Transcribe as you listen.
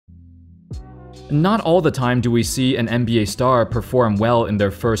Not all the time do we see an NBA star perform well in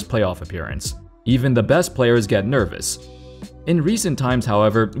their first playoff appearance. Even the best players get nervous. In recent times,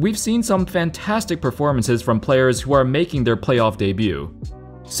 however, we've seen some fantastic performances from players who are making their playoff debut.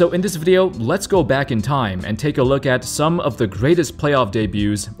 So in this video, let's go back in time and take a look at some of the greatest playoff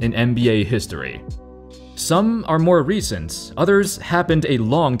debuts in NBA history. Some are more recent, others happened a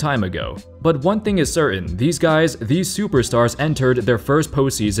long time ago. But one thing is certain, these superstars entered their first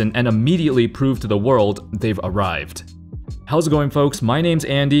postseason and immediately proved to the world they've arrived. How's it going, folks? My name's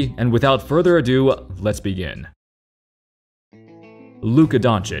Andy, and without further ado, let's begin. Luka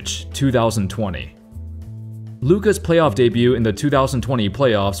Doncic, 2020. Luka's playoff debut in the 2020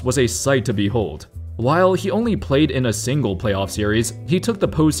 playoffs was a sight to behold. While he only played in a single playoff series, he took the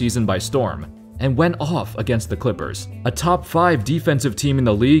postseason by storm and went off against the Clippers, a top 5 defensive team in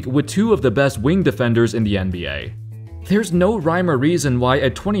the league with 2 of the best wing defenders in the NBA. There's no rhyme or reason why a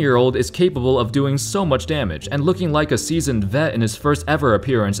 20-year-old is capable of doing so much damage and looking like a seasoned vet in his first ever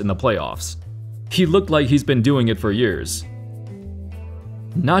appearance in the playoffs. He looked like he's been doing it for years.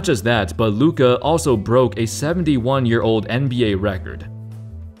 Not just that, but Luka also broke a 71-year-old NBA record.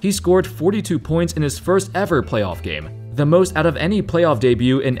 He scored 42 points in his first ever playoff game, the most out of any playoff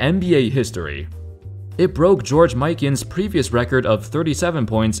debut in NBA history. It broke George Mikan's previous record of 37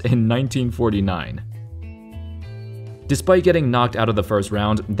 points in 1949. Despite getting knocked out of the first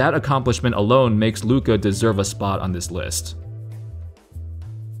round, that accomplishment alone makes Luka deserve a spot on this list.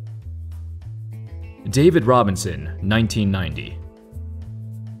 David Robinson, 1990.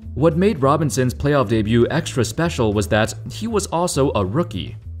 What made Robinson's playoff debut extra special was that he was also a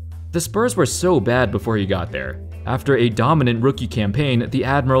rookie. The Spurs were so bad before he got there. After a dominant rookie campaign, the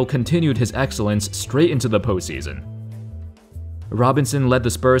Admiral continued his excellence straight into the postseason. Robinson led the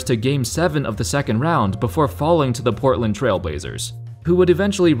Spurs to Game 7 of the second round before falling to the Portland Trail Blazers, who would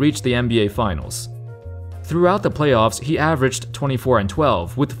eventually reach the NBA Finals. Throughout the playoffs, he averaged 24 and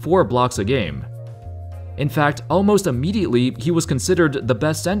 12 with 4 blocks a game. In fact, almost immediately, he was considered the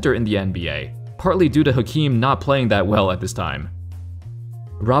best center in the NBA, partly due to Hakeem not playing that well at this time.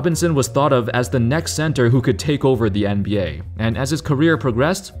 Robinson was thought of as the next center who could take over the NBA, and as his career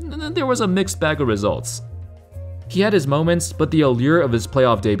progressed, there was a mixed bag of results. He had his moments, but the allure of his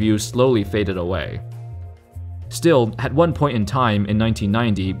playoff debut slowly faded away. Still, at one point in time in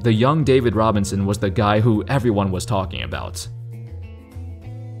 1990, the young David Robinson was the guy who everyone was talking about.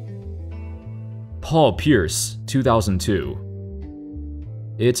 Paul Pierce,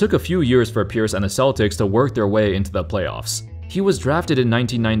 2002. It took a few years for Pierce and the Celtics to work their way into the playoffs. He was drafted in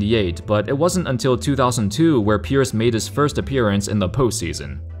 1998, but it wasn't until 2002 where Pierce made his first appearance in the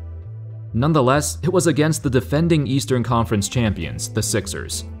postseason. Nonetheless, it was against the defending Eastern Conference champions, the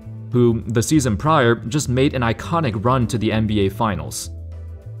Sixers, who, the season prior, just made an iconic run to the NBA Finals.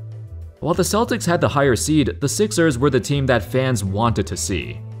 While the Celtics had the higher seed, the Sixers were the team that fans wanted to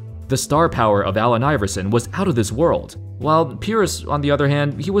see. The star power of Allen Iverson was out of this world, while Pierce, on the other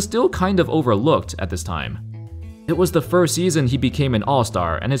hand, he was still kind of overlooked at this time. It was the first season he became an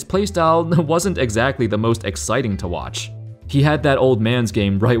all-star, and his playstyle wasn't exactly the most exciting to watch. He had that old man's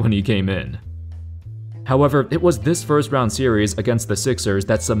game right when he came in. However, it was this first-round series against the Sixers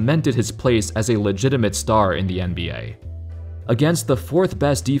that cemented his place as a legitimate star in the NBA. Against the 4th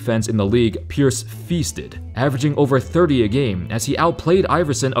best defense in the league, Pierce feasted, averaging over 30 a game as he outplayed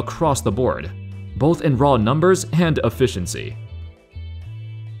Iverson across the board, both in raw numbers and efficiency.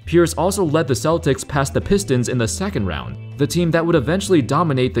 Pierce also led the Celtics past the Pistons in the second round, the team that would eventually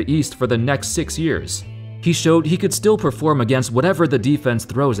dominate the East for the next 6 years. He showed he could still perform against whatever the defense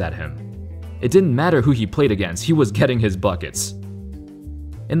throws at him. It didn't matter who he played against, he was getting his buckets.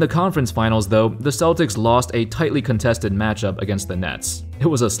 In the conference finals, though, the Celtics lost a tightly contested matchup against the Nets. It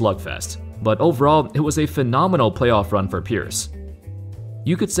was a slugfest, but overall, it was a phenomenal playoff run for Pierce.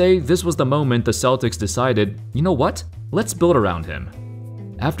 You could say this was the moment the Celtics decided, you know what? Let's build around him.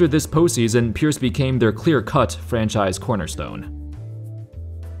 After this postseason, Pierce became their clear-cut franchise cornerstone.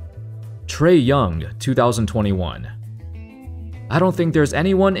 Trae Young, 2021. I don't think there's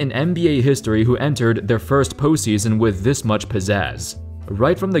anyone in NBA history who entered their first postseason with this much pizzazz.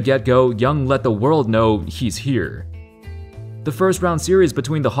 Right from the get-go, Young let the world know he's here. The first-round series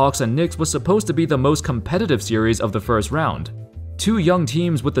between the Hawks and Knicks was supposed to be the most competitive series of the first round. 2 young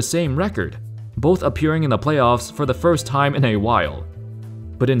teams with the same record, both appearing in the playoffs for the first time in a while.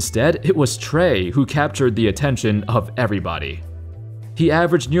 But instead, it was Trae who captured the attention of everybody. He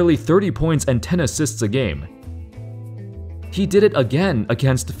averaged nearly 30 points and 10 assists a game. He did it again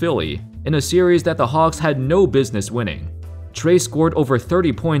against Philly, in a series that the Hawks had no business winning. Trae scored over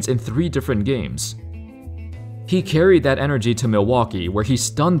 30 points in 3 different games. He carried that energy to Milwaukee, where he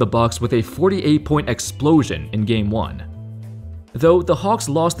stunned the Bucks with a 48-point explosion in Game 1. Though the Hawks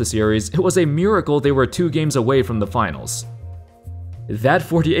lost the series, it was a miracle they were 2 games away from the finals. That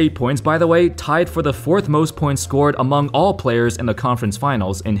 48 points, by the way, tied for the 4th most points scored among all players in the conference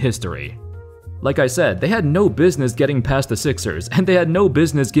finals in history. Like I said, they had no business getting past the Sixers, and they had no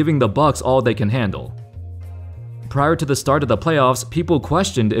business giving the Bucks all they can handle. Prior to the start of the playoffs, people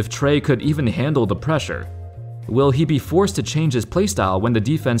questioned if Trae could even handle the pressure. Will he be forced to change his playstyle when the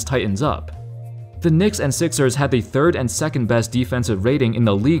defense tightens up? The Knicks and Sixers had the 3rd and 2nd best defensive rating in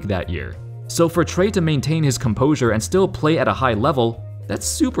the league that year, so for Trae to maintain his composure and still play at a high level, that's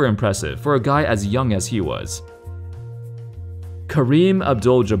super impressive for a guy as young as he was. Kareem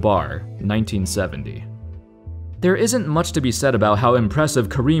Abdul-Jabbar, 1970. There isn't much to be said about how impressive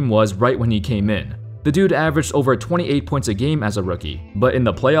Kareem was right when he came in. The dude averaged over 28 points a game as a rookie, but in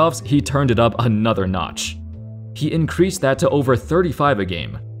the playoffs, he turned it up another notch. He increased that to over 35 a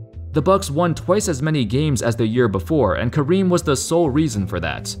game. The Bucks won twice as many games as the year before, and Kareem was the sole reason for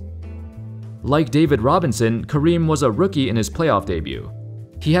that. Like David Robinson, Kareem was a rookie in his playoff debut.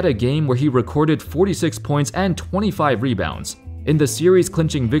 He had a game where he recorded 46 points and 25 rebounds in the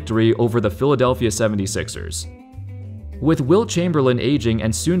series-clinching victory over the Philadelphia 76ers. With Wilt Chamberlain aging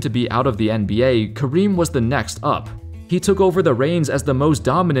and soon to be out of the NBA, Kareem was the next up. He took over the reins as the most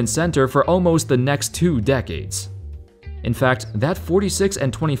dominant center for almost the next 2 decades. In fact, that 46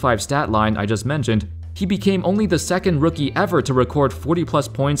 and 25 stat line I just mentioned, he became only the 2nd rookie ever to record 40-plus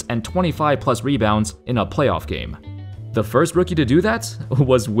points and 25-plus rebounds in a playoff game. The first rookie to do that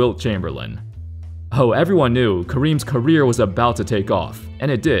was Wilt Chamberlain. Oh, everyone knew Kareem's career was about to take off, and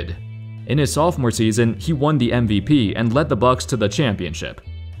it did. In his sophomore season, he won the MVP and led the Bucks to the championship.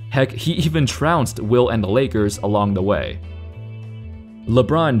 Heck, he even trounced Wilt and the Lakers along the way.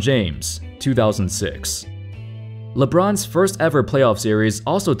 LeBron James, 2006. LeBron's first ever playoff series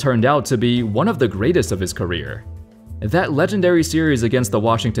also turned out to be one of the greatest of his career. That legendary series against the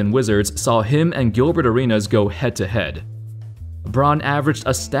Washington Wizards saw him and Gilbert Arenas go head-to-head. Bron averaged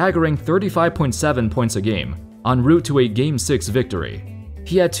a staggering 35.7 points a game, en route to a Game 6 victory.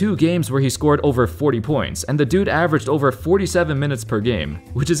 He had 2 games where he scored over 40 points, and the dude averaged over 47 minutes per game,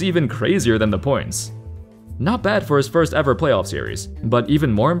 which is even crazier than the points. Not bad for his first ever playoff series, but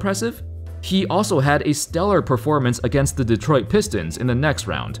even more impressive? He also had a stellar performance against the Detroit Pistons in the next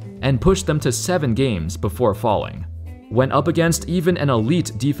round, and pushed them to 7 games before falling. When up against even an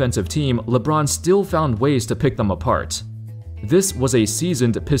elite defensive team, LeBron still found ways to pick them apart. This was a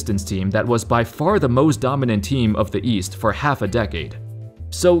seasoned Pistons team that was by far the most dominant team of the East for half a decade.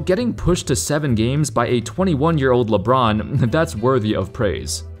 So getting pushed to 7 games by a 21-year-old LeBron, that's worthy of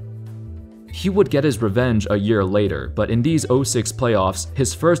praise. He would get his revenge a year later, but in these 06 playoffs,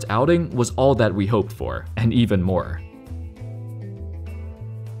 his first outing was all that we hoped for, and even more.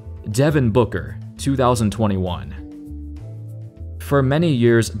 Devin Booker, 2021. For many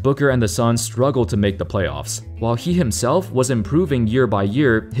years, Booker and the Suns struggled to make the playoffs. While he himself was improving year by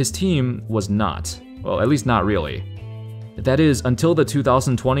year, his team was not. Well, at least not really. That is, until the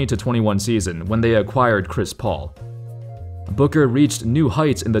 2020-21 season, when they acquired Chris Paul. Booker reached new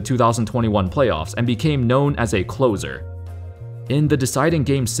heights in the 2021 playoffs and became known as a closer. In the deciding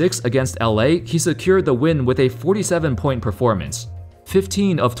Game 6 against LA, he secured the win with a 47-point performance,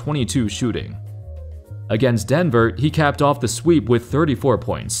 15 of 22 shooting. Against Denver, he capped off the sweep with 34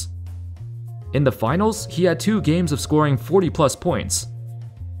 points. In the finals, he had 2 games of scoring 40-plus points.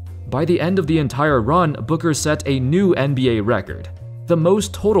 By the end of the entire run, Booker set a new NBA record, the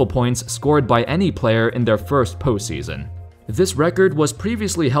most total points scored by any player in their first postseason. This record was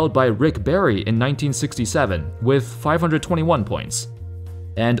previously held by Rick Barry in 1967 with 521 points.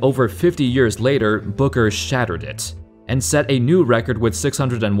 And over 50 years later, Booker shattered it and set a new record with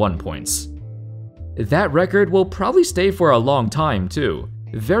 601 points. That record will probably stay for a long time too.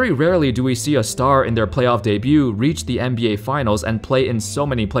 Very rarely do we see a star in their playoff debut reach the NBA Finals and play in so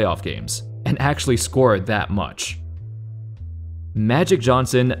many playoff games, and actually score that much. Magic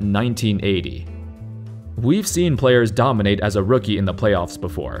Johnson, 1980. We've seen players dominate as a rookie in the playoffs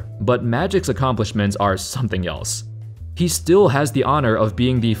before, but Magic's accomplishments are something else. He still has the honor of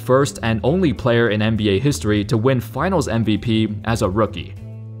being the first and only player in NBA history to win Finals MVP as a rookie.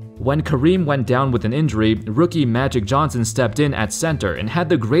 When Kareem went down with an injury, rookie Magic Johnson stepped in at center and had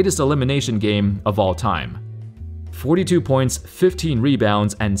the greatest elimination game of all time. 42 points, 15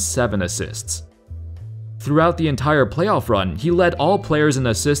 rebounds, and 7 assists. Throughout the entire playoff run, he led all players in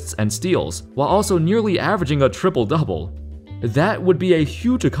assists and steals, while also nearly averaging a triple-double. That would be a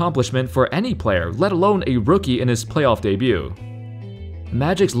huge accomplishment for any player, let alone a rookie in his playoff debut.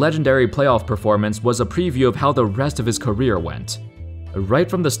 Magic's legendary playoff performance was a preview of how the rest of his career went. Right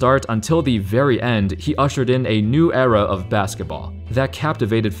from the start until the very end, he ushered in a new era of basketball that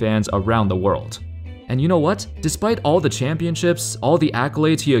captivated fans around the world. And you know what? Despite all the championships, all the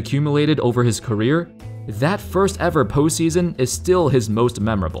accolades he accumulated over his career, that first ever postseason is still his most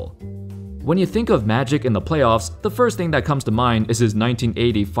memorable. When you think of Magic in the playoffs, the first thing that comes to mind is his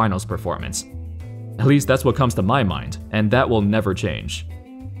 1980 finals performance. At least that's what comes to my mind, and that will never change.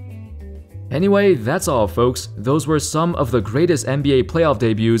 Anyway, that's all folks. Those were some of the greatest NBA playoff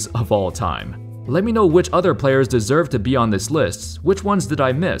debuts of all time. Let me know which other players deserve to be on this list. Which ones did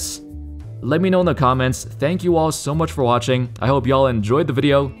I miss? Let me know in the comments. Thank you all so much for watching. I hope y'all enjoyed the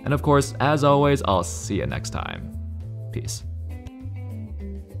video, and of course, as always, I'll see you next time. Peace.